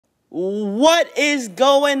What is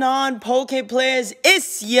going on, Poke players?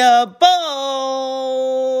 It's your boy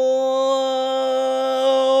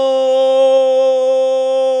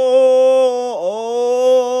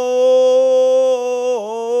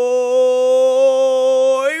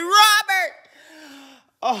Robert.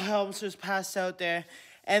 Oh, I almost just passed out there.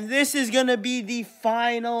 And this is gonna be the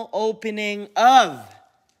final opening of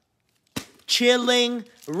Chilling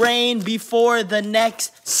Reign before the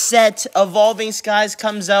next set Evolving Skies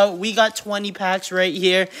comes out. We got 20 packs right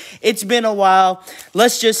here. It's been a while.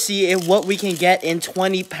 Let's just see what we can get in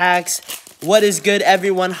 20 packs. What is good,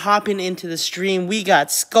 everyone? Hopping into the stream, we got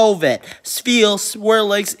Skovet, Spheal,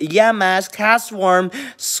 Swirlix, Yamask, Castworm,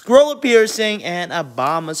 Scroll Piercing, and a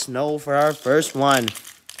Bomb of Snow for our first one.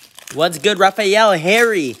 What's good, Raphael,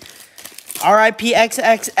 Harry, RIP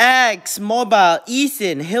XXX, Mobile,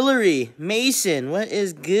 Ethan, Hillary, Mason, what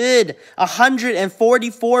is good?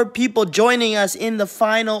 144 people joining us in the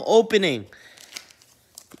final opening.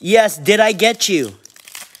 Yes, did I get you?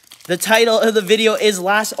 The title of the video is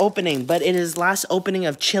Last Opening, but it is Last Opening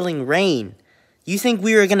of Chilling Reign. You think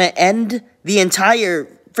we were going to end the entire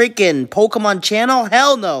freaking Pokemon channel?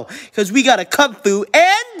 Hell no, because we got a Kubfu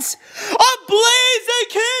and a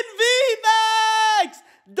Blaziken VMAX!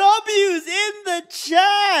 W's in the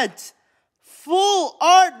chat. Full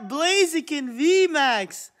art Blaziken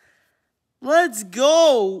VMAX. Let's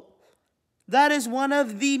go. That is one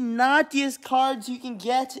of the naughtiest cards you can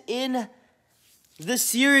get in the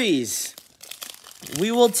series.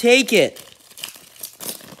 We will take it.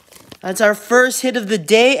 That's our first hit of the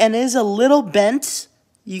day and is a little bent.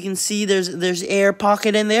 You can see there's air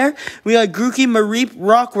pocket in there. We got Grookey, Mareep,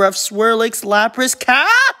 Rockruff, Swirlix, Lapras,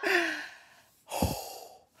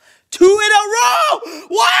 Two in a row!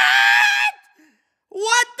 What?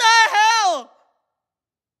 What the hell?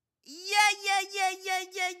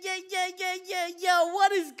 Yeah.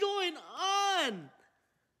 What is going on?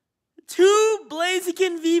 2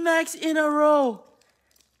 Blaziken VMAX in a row.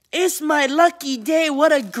 It's my lucky day.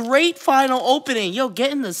 What a great final opening. Yo,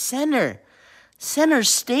 get in the center. Center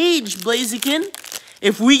stage, Blaziken.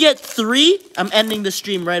 If we get 3, I'm ending the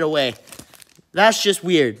stream right away. That's just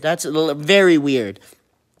weird. That's very weird.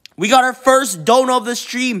 We got our first dono of the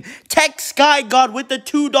stream. Tech Sky God with the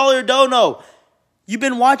 $2 dono. You've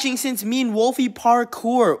been watching since me and Wolfie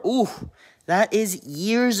Parkour. Ooh, that is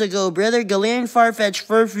years ago, brother. Galarian, Farfetch,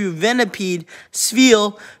 Furfu, Venipede,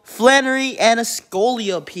 Spheal, Flannery, and a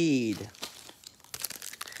Scolipede.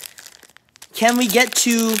 Can we get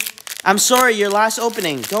to... I'm sorry, your last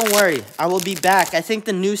opening. Don't worry. I will be back. I think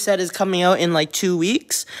the new set is coming out in like 2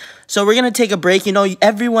 weeks. So we're going to take a break. You know,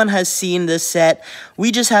 everyone has seen this set. We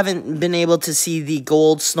just haven't been able to see the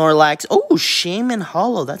gold Snorlax. Oh, Shaman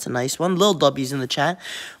Hollow. That's a nice one. Lil W's in the chat.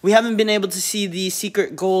 We haven't been able to see the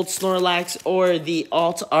secret gold Snorlax or the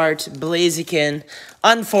alt art Blaziken.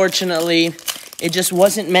 Unfortunately, it just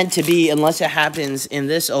wasn't meant to be unless it happens in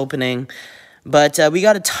this opening. But we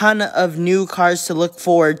got a ton of new cards to look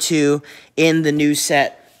forward to in the new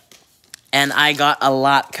set. And I got a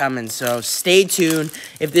lot coming, so stay tuned.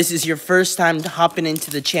 If this is your first time hopping into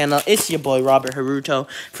the channel, it's your boy Robert Haruto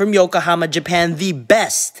from Yokohama, Japan. The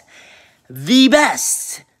best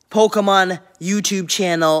Pokemon YouTube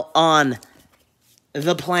channel on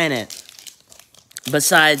the planet.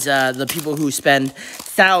 Besides the people who spend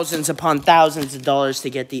thousands upon thousands of dollars to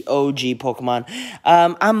get the OG Pokemon.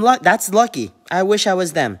 That's lucky. I wish I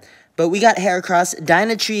was them. But we got Heracross,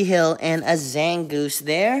 Dynatree Hill, and a Zangoose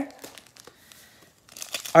there.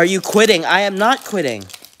 Are you quitting? I am not quitting.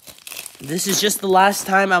 This is just the last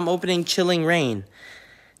time I'm opening Chilling Reign.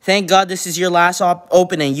 Thank God this is your last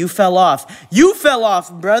opening. You fell off. You fell off,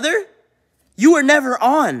 brother. You were never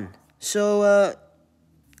on. So,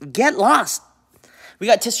 get lost. We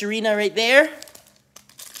got Tisserina right there.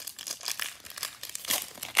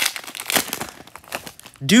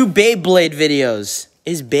 Do Beyblade videos.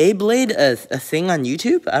 Is Beyblade a thing on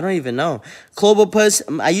YouTube? I don't even know. Clobbopus,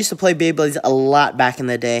 I used to play Beyblades a lot back in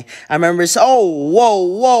the day. I remember,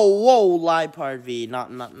 whoa, Liepard V.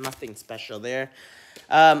 Nothing special there.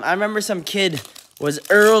 I remember some kid was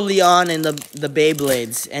early on in the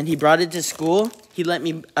Beyblades, and he brought it to school. He let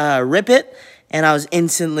me rip it, and I was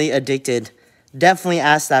instantly addicted. Definitely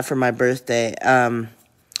asked that for my birthday.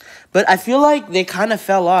 But I feel like they kind of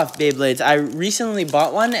fell off, Beyblades. I recently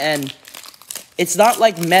bought one, and it's not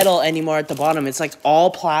like metal anymore at the bottom. It's like all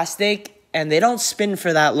plastic, and they don't spin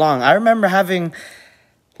for that long. I remember having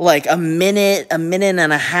like a minute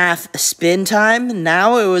and a half spin time.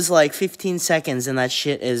 Now it was like 15 seconds, and that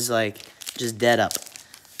shit is like just dead up.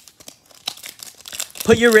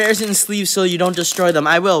 Put your rares in sleeves so you don't destroy them.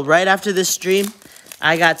 I will. Right after this stream,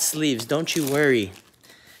 I got sleeves. Don't you worry.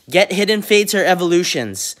 Get Hidden Fates or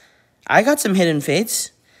Evolutions. I got some Hidden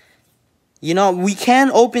Fates. You know, we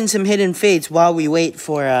can open some Hidden Fates while we wait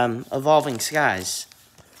for Evolving Skies.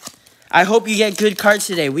 I hope you get good cards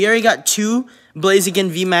today. We already got 2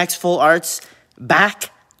 Blaziken VMAX full arts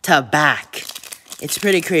back to back. It's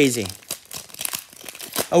pretty crazy.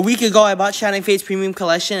 A week ago, I bought Shining Fates Premium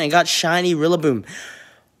Collection and got Shiny Rillaboom.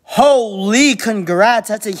 Holy congrats.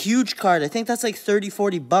 That's a huge card. I think that's like 30,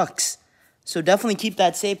 40 bucks. So definitely keep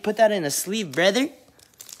that safe. Put that in a sleeve, brother.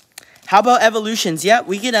 How about Evolutions? Yeah,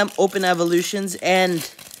 we can open Evolutions and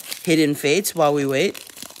Hidden Fates while we wait.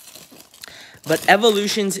 But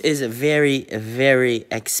Evolutions is very, very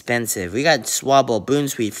expensive. We got Swabble,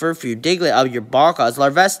 Boonsweet, Furfrou, Diglett, Alberbacos,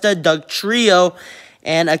 Larvesta, Dugtrio,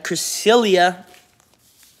 and a Cresselia.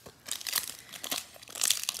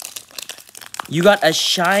 You got a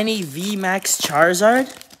shiny VMAX Charizard?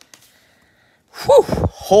 Whew,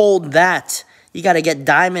 hold that. You got to get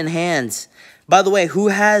Diamond Hands. By the way, who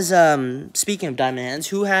has, speaking of Diamond Hands,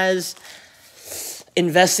 who has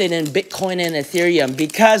invested in Bitcoin and Ethereum?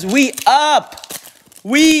 Because we up!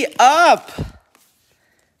 We up!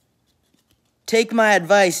 Take my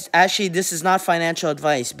advice. Actually, this is not financial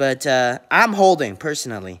advice, but I'm holding,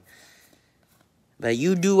 personally. But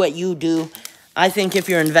you do what you do. I think if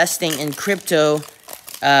you're investing in crypto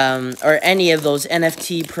or any of those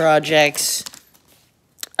NFT projects,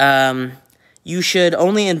 you should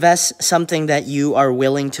only invest something that you are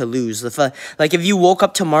willing to lose. Like if you woke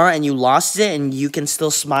up tomorrow and you lost it and you can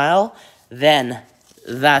still smile, then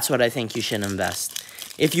that's what I think you should invest.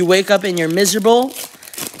 If you wake up and you're miserable,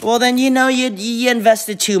 well then you know you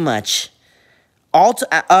invested too much. Art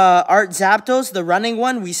Zapdos, the running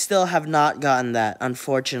one, we still have not gotten that,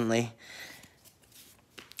 unfortunately.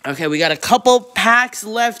 Okay, we got a couple packs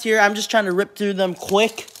left here. I'm just trying to rip through them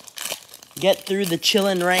quick. Get through the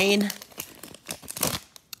chillin' rain.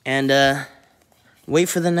 And wait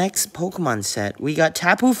for the next Pokemon set. We got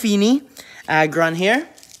Tapu Fini, Aggron here.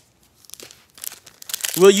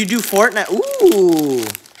 Will you do Fortnite? Ooh,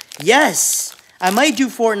 yes. I might do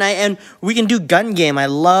Fortnite, and we can do Gun Game. I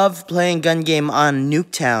love playing Gun Game on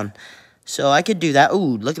Nuketown. So I could do that.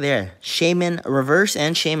 Ooh, look there. Shaman Reverse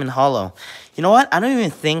and Shaman Hollow. You know what? I don't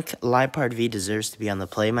even think Liepard V deserves to be on the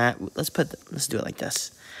playmat. Let's do it like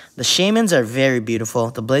this. The Shamans are very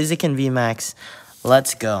beautiful. The Blaziken VMAX.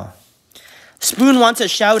 Let's go. Spoon wants a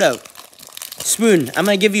shout out. Spoon, I'm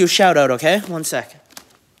going to give you a shout out, okay? 1 sec.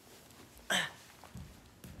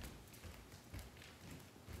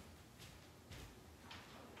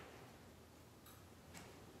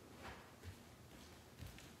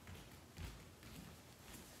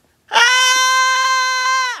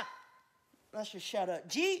 That's your shout out.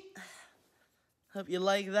 G. Hope you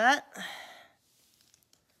like that.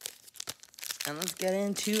 And let's get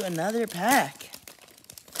into another pack.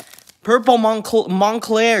 Purple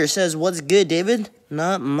Montclair says, what's good, David?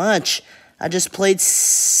 Not much. I just played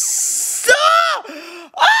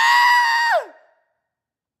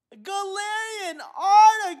Galarian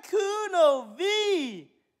Articuno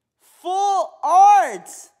V. Full art.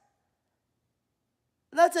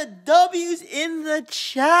 That's a W's in the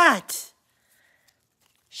chat.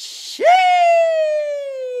 Sheesh.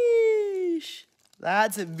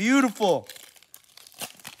 That's beautiful.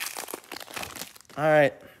 All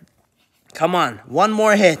right. Come on. One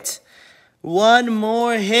more hit. One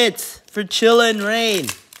more hit for Chillin' Rain.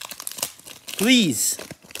 Please.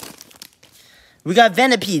 We got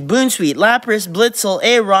Venipede, Boonsweet, Lapras, Blitzel,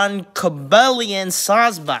 Aeron, Cobalion,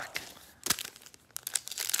 Sawsbuck.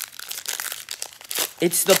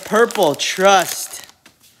 It's the purple. Trust.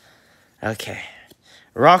 Okay.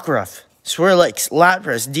 Rockruff, Swirlix,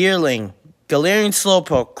 Lapras, Deerling, Galarian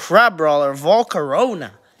Slowpoke, Crabrawler,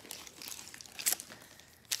 Volcarona.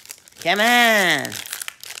 Come on.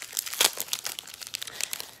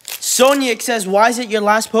 Sonic says, why is it your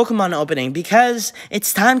last Pokemon opening? Because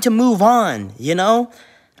it's time to move on, you know?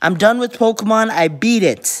 I'm done with Pokemon. I beat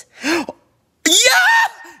it. Yeah!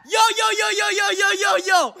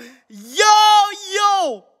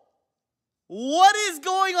 Yo! What is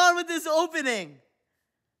going on with this opening?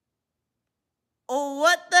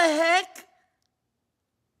 What the heck?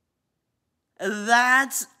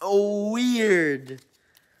 That's weird.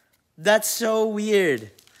 That's so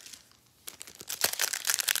weird.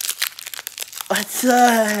 What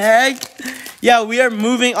the heck? Yeah, we are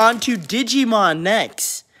moving on to Digimon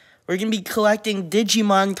next. We're going to be collecting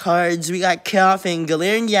Digimon cards. We got Koffing,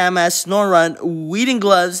 Galarian Yamask, Snorunt, Weeding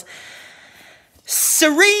Gloves,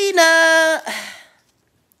 Serena.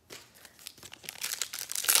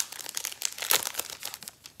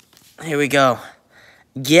 Here we go.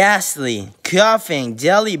 Ghastly, Coughing,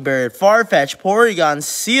 Delibird, Farfetch, Porygon,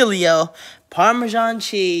 Celio, Parmesan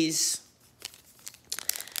cheese.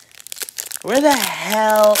 Where the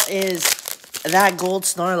hell is that gold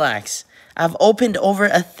Snorlax? I've opened over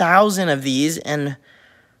 1,000 of these, and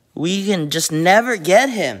we can just never get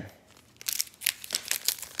him.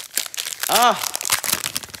 Ah,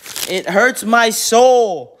 it hurts my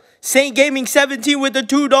soul. Saint Gaming 17 with the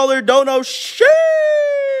 $2 dono. Sheesh.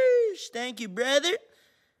 Thank you, brother.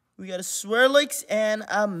 We got a Swirlix and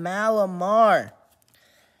a Malamar.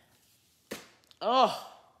 Oh.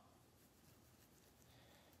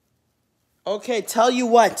 Okay, tell you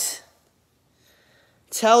what,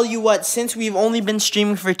 since we've only been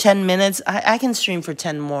streaming for 10 minutes, I can stream for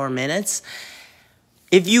 10 more minutes.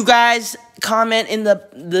 If you guys comment in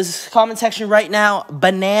the comment section right now,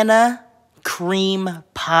 banana cream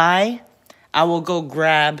pie, I will go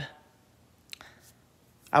grab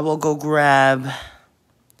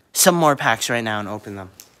some more packs right now and open them.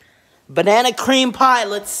 Banana cream pie,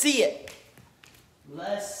 let's see it.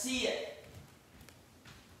 Let's see it.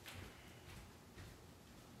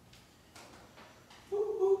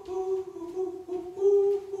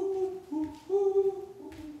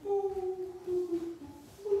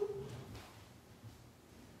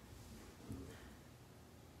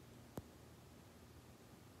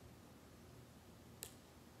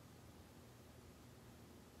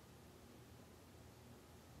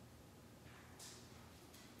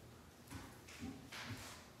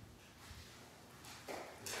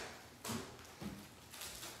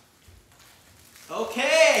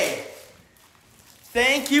 Okay,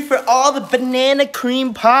 thank you for all the banana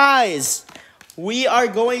cream pies. We are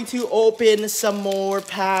going to open some more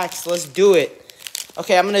packs. Let's do it.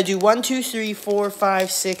 Okay, I'm going to do 1, 2, 3, 4,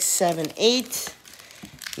 5, 6, 7, 8,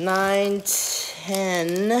 9,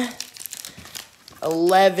 10,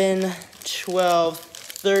 11, 12,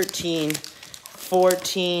 13,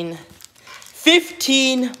 14,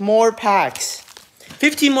 15 more packs.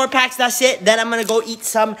 15 more packs, that's it. Then I'm going to go eat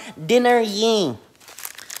some dinner. Ying.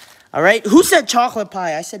 All right. Who said chocolate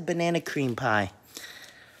pie? I said banana cream pie.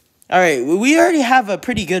 All right. We already have a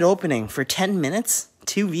pretty good opening for 10 minutes.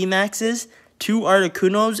 2 VMAXs, 2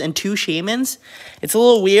 Articunos, and 2 Shaymins. It's a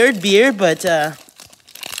little weird beer, but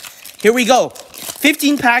here we go.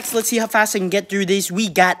 15 packs. Let's see how fast I can get through this. We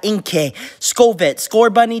got Inkay, Scovet,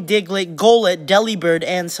 Scorbunny, Diglett, Golett, Delibird,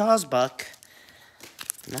 and Sawsbuck.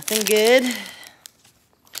 Nothing good.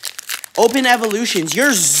 Open Evolutions.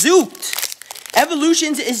 You're zooped.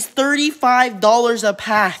 Evolutions is $35 a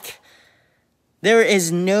pack. There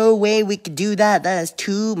is no way we could do that. That is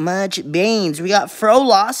too much beans. We got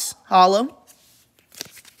Frolos Hollow.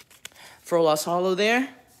 Frolos Hollow there.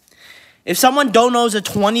 If someone donos a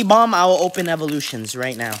 20 bomb, I will open Evolutions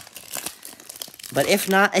right now. But if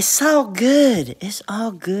not, it's all good. It's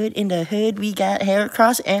all good. In the hood, we got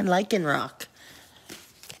Heracross and Lycanroc.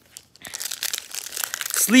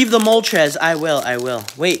 Sleeve the Moltres. I will.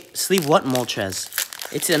 Wait, sleeve what Moltres?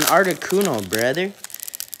 It's an Articuno, brother.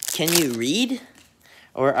 Can you read?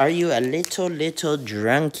 Or are you a little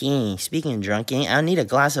drunky? Speaking of drunky, I need a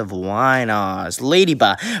glass of wine.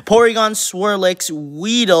 Ladybug, Porygon, Swirlix,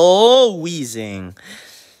 Weedle, Weezing.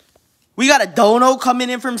 We got a dono coming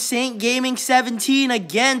in from Saint Gaming 17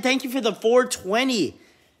 again. Thank you for the 420.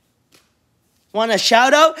 Want a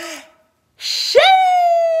shout out? Sheesh!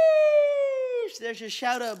 There's your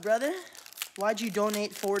shout out, brother. Why'd you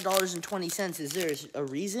donate $4.20? Is there a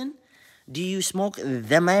reason? Do you smoke the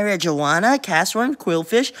marijuana? Castworm,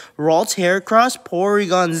 Quillfish, Ralts, Heracross,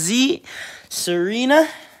 Porygon Z, Serena.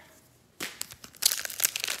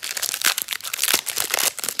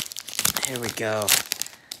 Here we go.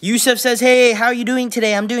 Yusuf says, hey, how are you doing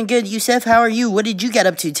today? I'm doing good. Yusuf, how are you? What did you get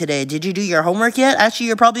up to today? Did you do your homework yet? Actually,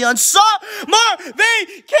 you're probably on summer vacation.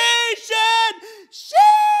 Sheesh!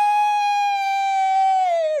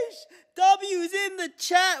 W's in the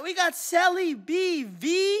chat. We got Sally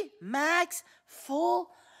BV Max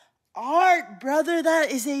full art, brother.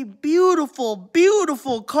 That is a beautiful,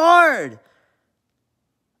 beautiful card.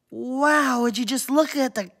 Wow, would you just look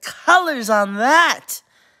at the colors on that?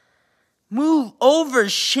 Move over,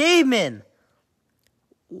 Shaman.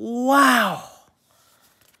 Wow.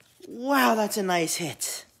 Wow, that's a nice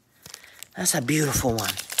hit. That's a beautiful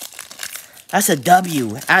one. That's a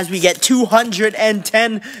W as we get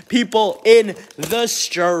 210 people in the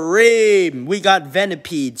stream. We got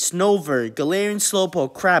Venipede, Snover, Galarian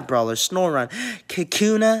Slowpoke, Crab Brawler, Snorunt,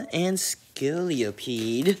 Kakuna, and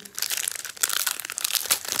Skiliopede.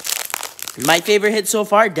 My favorite hit so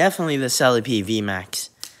far, definitely the Celebi VMAX.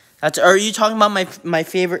 Are you talking about my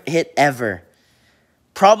favorite hit ever?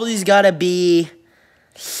 Probably's gotta be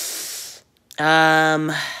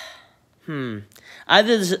Either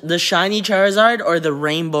the shiny Charizard or the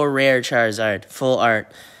rainbow rare Charizard, full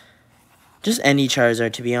art. Just any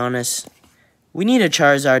Charizard, to be honest. We need a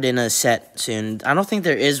Charizard in a set soon. I don't think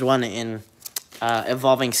there is one in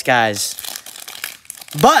Evolving Skies.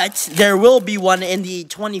 But there will be one in the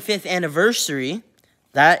 25th anniversary.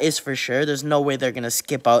 That is for sure. There's no way they're going to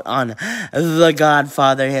skip out on the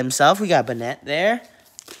Godfather himself. We got Banette there.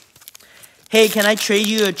 Hey, can I trade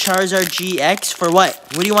you a Charizard GX for what?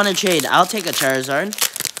 What do you want to trade? I'll take a Charizard.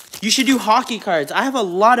 You should do hockey cards. I have a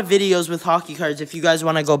lot of videos with hockey cards if you guys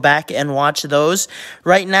want to go back and watch those.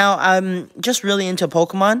 Right now, I'm just really into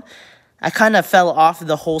Pokemon. I kind of fell off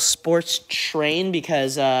the whole sports train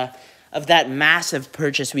because of that massive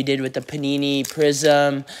purchase we did with the Panini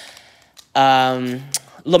Prism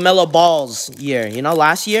LaMelo Balls year. You know,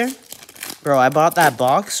 last year? Bro, I bought that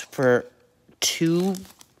box for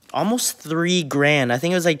almost $3,000. I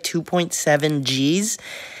think it was like 2.7 G's.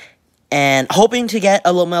 And hoping to get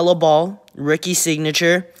a LaMelo Ball, rookie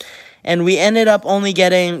signature. And we ended up only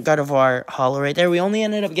getting, God of War holo right there. We only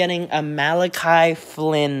ended up getting a Malachi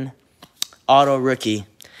Flynn auto rookie.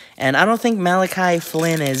 And I don't think Malachi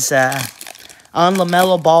Flynn is on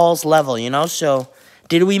LaMelo Ball's level, you know? So,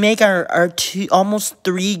 did we make our almost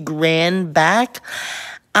 $3,000 back?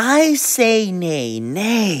 I say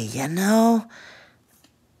nay, you know?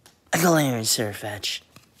 A Galarian Surfetch.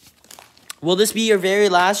 Will this be your very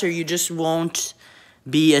last, or you just won't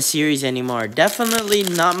be a series anymore? Definitely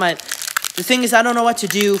not my... The thing is, I don't know what to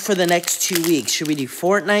do for the next 2 weeks. Should we do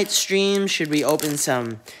Fortnite streams? Should we open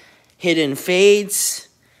some hidden fades?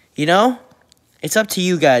 You know? It's up to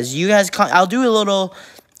you guys. You guys... I'll do a little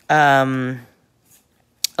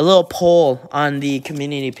poll on the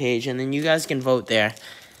community page, and then you guys can vote there.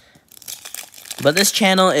 But this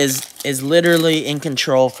channel is literally in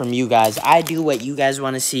control from you guys. I do what you guys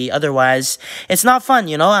want to see. Otherwise, it's not fun,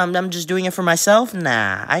 you know? I'm just doing it for myself.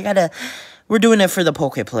 Nah, we're doing it for the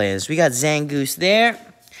Poke players. We got Zangoose there.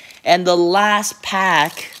 And the last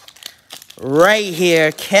pack right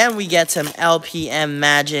here. Can we get some LPM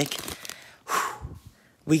magic? Whew.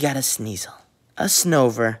 We got a Sneasel, a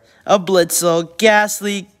Snover, a Blitzel,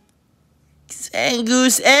 Ghastly,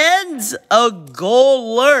 Zangoose, and a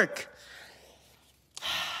Golurk.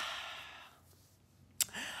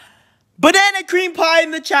 Banana cream pie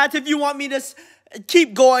in the chat if you want me to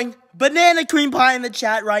keep going. Banana cream pie in the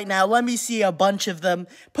chat right now. Let me see a bunch of them.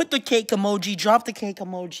 Put the cake emoji. Drop the cake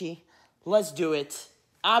emoji. Let's do it.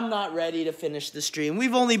 I'm not ready to finish the stream.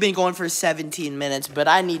 We've only been going for 17 minutes, but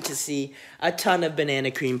I need to see a ton of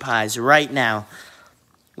banana cream pies right now.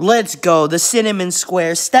 Let's go. The Cinnamon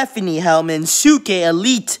Square, Stephanie Hellman, Suke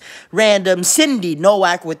Elite, Random, Cindy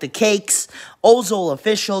Nowak with the cakes, Ozol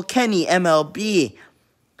Official, Kenny MLB,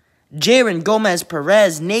 Jaron Gomez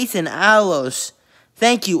Perez, Nathan Alos.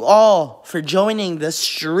 Thank you all for joining the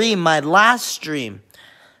stream, my last stream.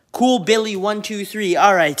 Cool Billy 123.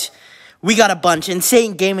 All right, we got a bunch.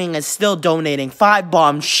 Insane Gaming is still donating 5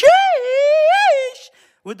 bombs. Sheesh!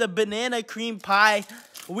 With the banana cream pie.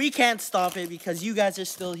 We can't stop it because you guys are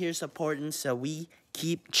still here supporting, so we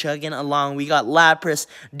keep chugging along. We got Lapras,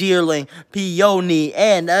 Deerling, Peony,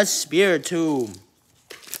 and a Spiritomb.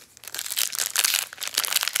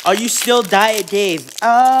 Are you still Diet Dave?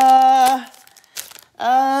 I'm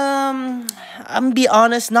gonna be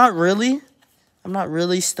honest, not really. I'm not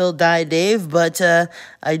really still Diet Dave, but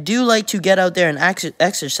I do like to get out there and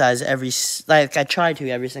exercise I try to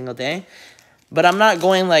every single day. But I'm not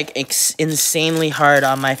going like insanely hard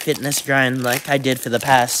on my fitness grind like I did for the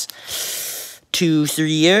past 2-3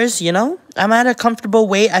 years, you know? I'm at a comfortable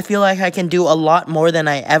weight. I feel like I can do a lot more than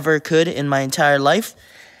I ever could in my entire life.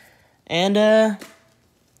 And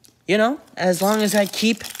you know, as long as I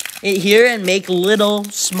keep it here and make little,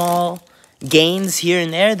 small gains here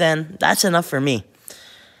and there, then that's enough for me.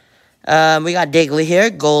 We got Digley here,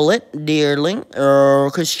 Golett, Deerling,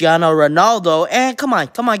 Cristiano Ronaldo, and come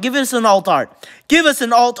on, give us an alt art. Give us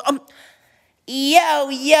an alt.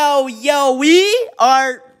 Yo, we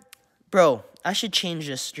are, bro. I should change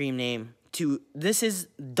the stream name to. This is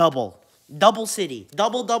Double City.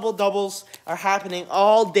 Doubles are happening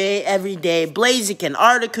all day, every day. Blaziken,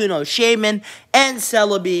 Articuno, Shaman, and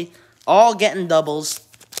Celebi all getting doubles.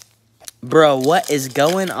 Bro, what is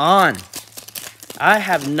going on? I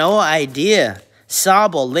have no idea.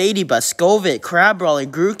 Sobble, Ladybug, Scovet, Crabrawler,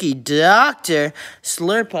 Grookey, Doctor,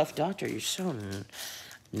 Slurpuff. Doctor, you're so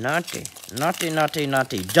naughty.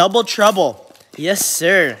 Double Trouble. Yes,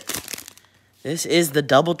 sir. This is the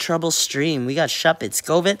Double Trouble stream. We got Shuppet,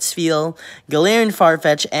 Scovet, Spheal, Galarian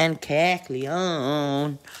Farfetch, and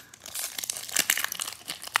Kecleon.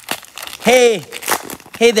 Hey,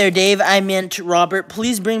 Hey there, Dave. I meant Robert.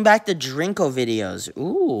 Please bring back the Drinko videos.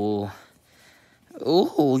 Ooh.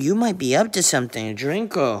 Ooh, you might be up to something.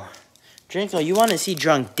 Drinko. Drinko, you want to see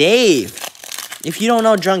Drunk Dave. If you don't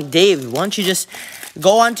know Drunk Dave, why don't you just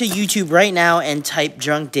go onto YouTube right now and type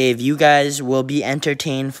Drunk Dave. You guys will be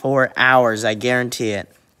entertained for hours. I guarantee it.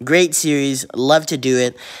 Great series. Love to do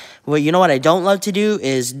it. Well, you know what I don't love to do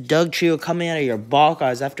is Doug Trio coming out of your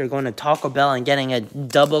balls after going to Taco Bell and getting a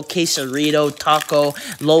double quesarito taco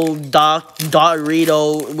low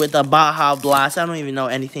Dorito with a Baja Blast. I don't even know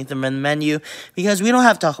anything from the menu because we don't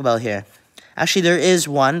have Taco Bell here. Actually, there is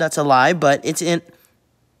one. That's a lie, but it's in...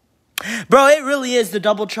 Bro, it really is the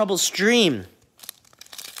Double Trouble stream.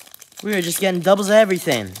 We were just getting doubles of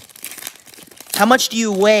everything. How much do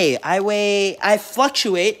you weigh? I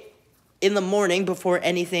fluctuate. In the morning, before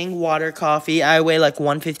anything, water, coffee, I weigh like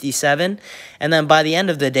 157. And then by the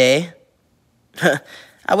end of the day,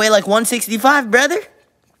 I weigh like 165, brother.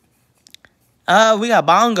 We got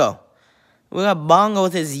Bongo. We got Bongo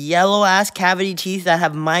with his yellow-ass cavity teeth that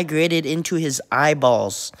have migrated into his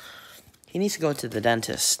eyeballs. He needs to go to the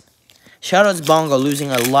dentist. Shout out to Bongo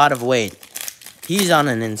losing a lot of weight. He's on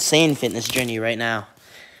an insane fitness journey right now.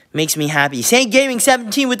 Makes me happy. Saint Gaming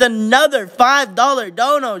 17 with another $5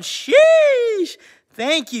 dono. Sheesh.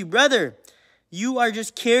 Thank you, brother. You are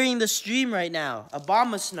just carrying the stream right now.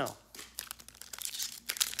 Obama Snow.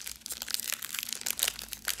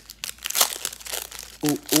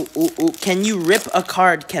 Ooh. Can you rip a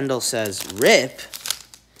card, Kendall says. Rip?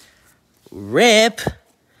 Rip?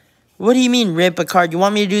 What do you mean rip a card? You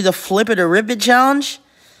want me to do the flip it or rip it challenge?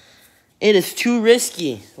 It is too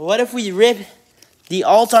risky. What if we rip... the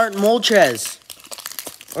Alt Art Moltres,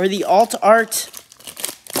 or the Alt Art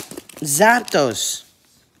Zapdos.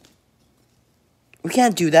 We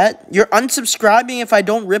can't do that. You're unsubscribing if I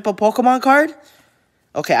don't rip a Pokemon card?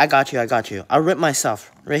 Okay, I got you. I'll rip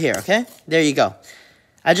myself right here, okay? There you go.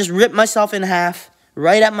 I just ripped myself in half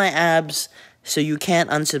right at my abs, so you can't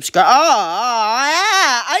unsubscribe.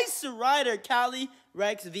 Yeah! Ice Rider Cali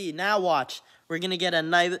Rex V. Now watch. We're going to get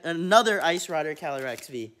another Ice Rider Cali Rex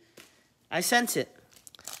V. I sense it.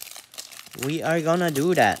 We are gonna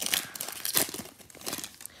do that.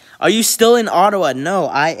 Are you still in Ottawa? No,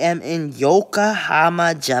 I am in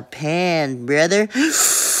Yokohama, Japan, brother.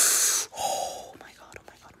 Oh my god.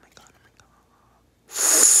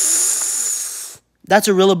 That's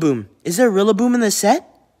a Rillaboom. Is there a Rillaboom in the set?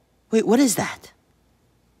 Wait, what is that?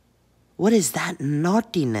 What is that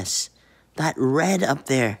naughtiness? That red up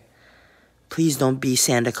there. Please don't be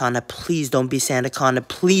Sandaconda. Please don't be Sandaconda.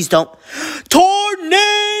 Please don't.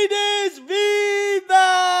 Tornadus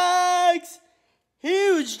VMAX!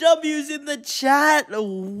 Huge W's in the chat.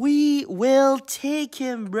 We will take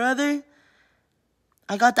him, brother.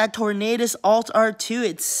 I got that Tornadus Alt Art too.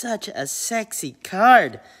 It's such a sexy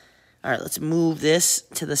card. All right, let's move this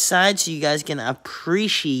to the side so you guys can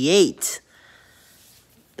appreciate.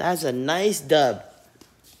 That's a nice dub.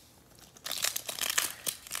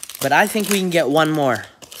 But I think we can get one more.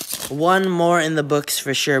 One more in the books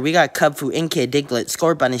for sure. We got Cubfu, Inkay, Diglett,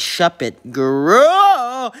 Scorbunny, Shuppet,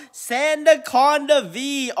 Grow, Sandaconda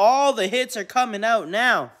V. All the hits are coming out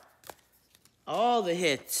now. All the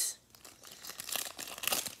hits.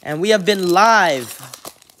 And we have been live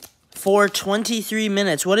for 23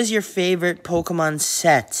 minutes. What is your favorite Pokemon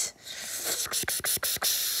set?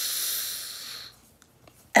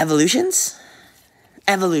 Evolutions?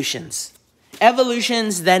 Evolutions.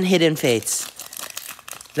 Evolutions, then Hidden Fates.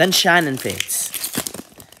 Then Shining Fates.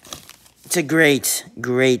 It's a great,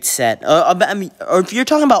 great set. I mean, or if you're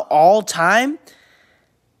talking about all time,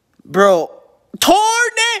 bro,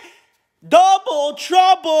 Double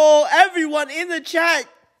Trouble. Everyone in the chat,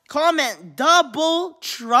 comment Double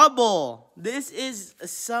Trouble. This is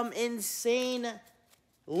some insane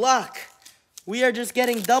luck. We are just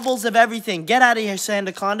getting doubles of everything. Get out of here,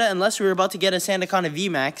 Sandaconda, unless we were about to get a Sandaconda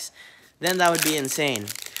VMAX. Then that would be insane.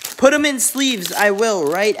 Put them in sleeves. I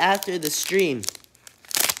will right after the stream.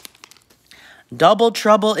 Double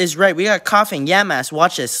Trouble is right. We got coughing. Yamask.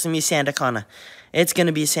 Watch this. It's going to be Sandaconda. It's going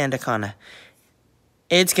to be Sandaconda.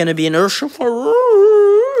 It's going to be an Urshifu.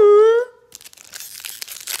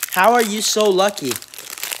 How are you so lucky?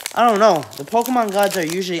 I don't know. The Pokemon gods are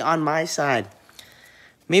usually on my side.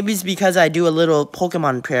 Maybe it's because I do a little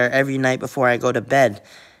Pokemon prayer every night before I go to bed.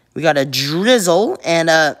 We got a Drizzle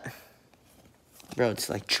and a... Bro, it's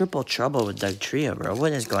like triple trouble with Doug Trio, bro.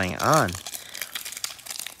 What is going on?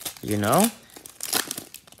 You know?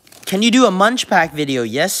 Can you do a Munch Pack video?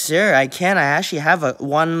 Yes, sir, I can. I actually have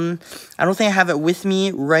one. I don't think I have it with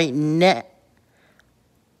me right now.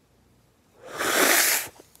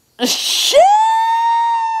 Sheesh!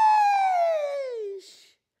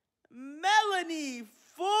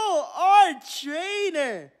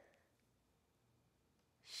 trainer.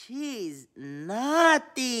 She's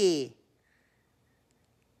naughty.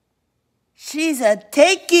 She's a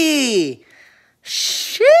takey.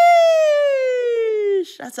 Sheesh.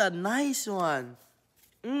 That's a nice one.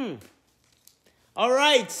 All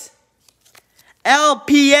right.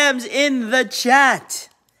 LPM's in the chat.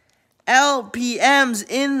 LPM's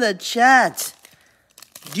in the chat.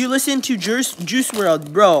 Do you listen to Juice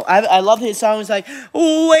WRLD? Bro, I love his song. It's like,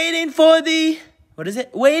 waiting for the... What is it?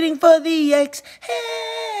 Waiting for the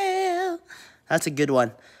exhale. That's a good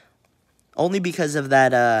one. Only because of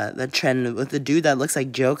that the trend with the dude that looks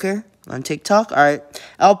like Joker on TikTok. All right.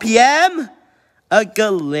 LPM. A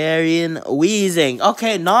Galarian Wheezing.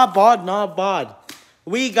 Okay, not bad.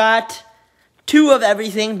 We got 2 of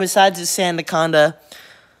everything besides the Sandaconda.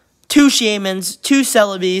 2 Shaymins, 2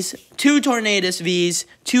 Celebes, 2 Tornadus Vs,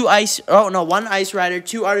 2 Ice... Oh, no, 1 Ice Rider,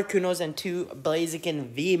 2 Articunos, and 2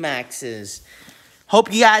 Blaziken VMAXs.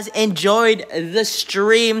 Hope you guys enjoyed the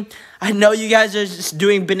stream. I know you guys are just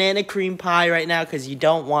doing banana cream pie right now because you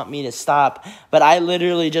don't want me to stop. But I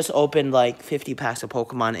literally just opened like 50 packs of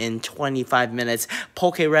Pokemon in 25 minutes.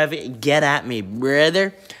 PokeRev, get at me,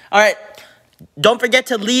 brother. All right. Don't forget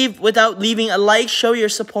to leave without leaving a like. Show your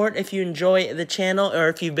support if you enjoy the channel or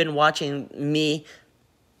if you've been watching me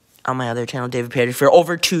on my other channel, David Perry, for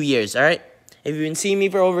over 2 years, all right? If you've been seeing me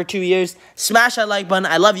for over 2 years, smash that like button.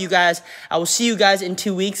 I love you guys. I will see you guys in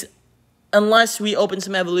 2 weeks. Unless we open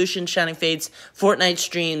some Evolution, Shining Fates, Fortnite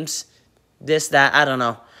streams, this, that, I don't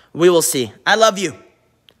know. We will see. I love you.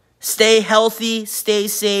 Stay healthy, stay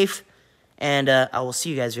safe, and I will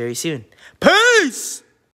see you guys very soon. Peace!